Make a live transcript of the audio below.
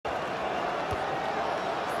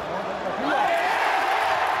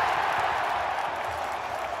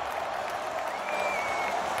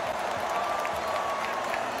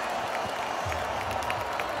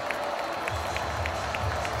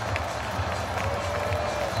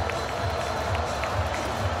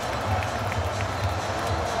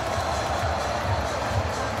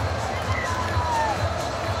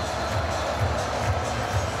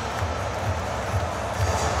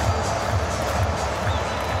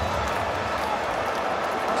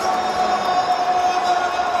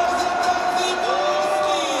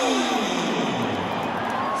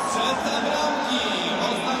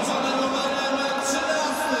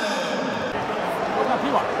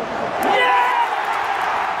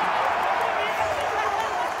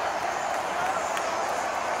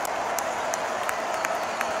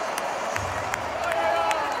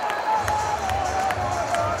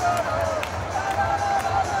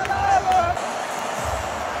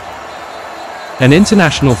An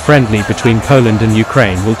international friendly between Poland and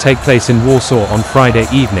Ukraine will take place in Warsaw on Friday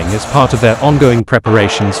evening as part of their ongoing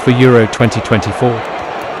preparations for Euro 2024.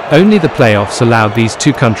 Only the playoffs allowed these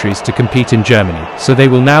two countries to compete in Germany, so they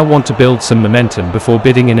will now want to build some momentum before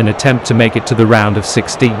bidding in an attempt to make it to the round of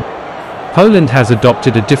 16. Poland has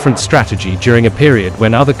adopted a different strategy during a period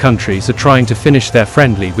when other countries are trying to finish their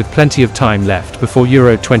friendly with plenty of time left before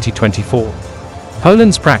Euro 2024.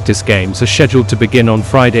 Poland's practice games are scheduled to begin on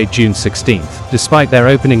Friday, June 16th, despite their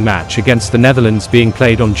opening match against the Netherlands being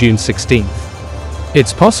played on June 16th.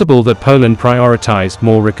 It's possible that Poland prioritized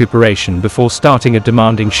more recuperation before starting a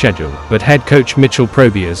demanding schedule, but head coach Michał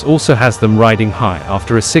Probias also has them riding high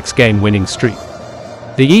after a 6-game winning streak.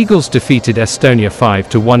 The Eagles defeated Estonia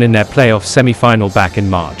 5-1 in their playoff semi-final back in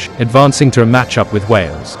March, advancing to a matchup with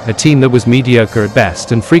Wales, a team that was mediocre at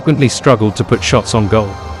best and frequently struggled to put shots on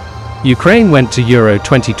goal. Ukraine went to Euro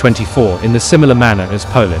 2024 in the similar manner as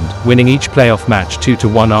Poland, winning each playoff match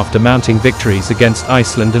 2-1 after mounting victories against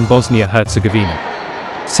Iceland and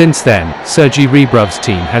Bosnia-Herzegovina. Since then, Sergei Rebrov's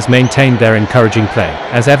team has maintained their encouraging play,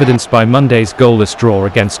 as evidenced by Monday's goalless draw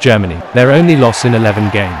against Germany, their only loss in 11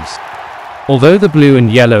 games. Although the blue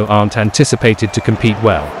and yellow aren't anticipated to compete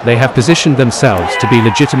well, they have positioned themselves to be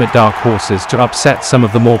legitimate dark horses to upset some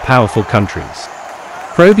of the more powerful countries.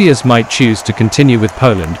 Probias might choose to continue with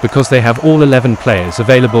Poland because they have all 11 players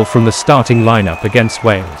available from the starting lineup against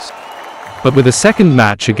Wales. But with a second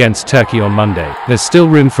match against Turkey on Monday, there's still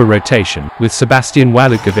room for rotation, with Sebastian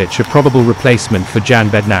Walukovic a probable replacement for Jan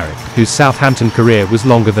Bednarek, whose Southampton career was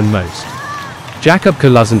longer than most. Jakub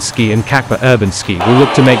Koluszynski and Kacper Urbanski will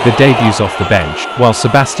look to make their debuts off the bench, while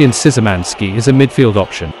Sebastian Szymanski is a midfield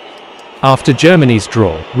option. After Germany's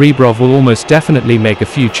draw, Rebrov will almost definitely make a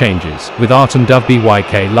few changes, with Artem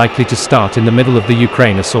Dovbyk likely to start in the middle of the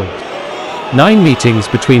Ukraine assault. 9 meetings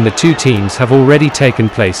between the two teams have already taken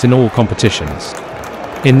place in all competitions.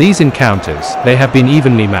 In these encounters, they have been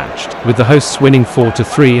evenly matched, with the hosts winning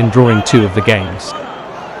 4-3 and drawing 2 of the games.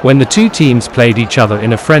 When the two teams played each other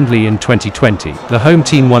in a friendly in 2020, the home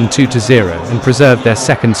team won 2-0 and preserved their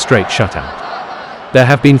second straight shutout. There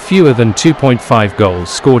have been fewer than 2.5 goals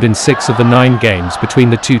scored in 6 of the 9 games between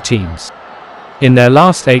the two teams. In their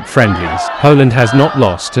last 8 friendlies, Poland has not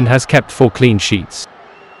lost and has kept 4 clean sheets.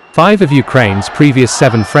 5 of Ukraine's previous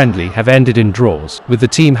 7 friendly have ended in draws, with the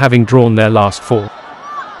team having drawn their last 4.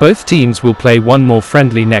 Both teams will play one more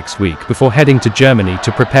friendly next week before heading to Germany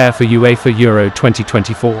to prepare for UEFA Euro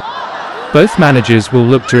 2024. Both managers will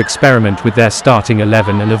look to experiment with their starting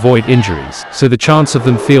 11 and avoid injuries, so the chance of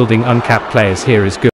them fielding uncapped players here is good.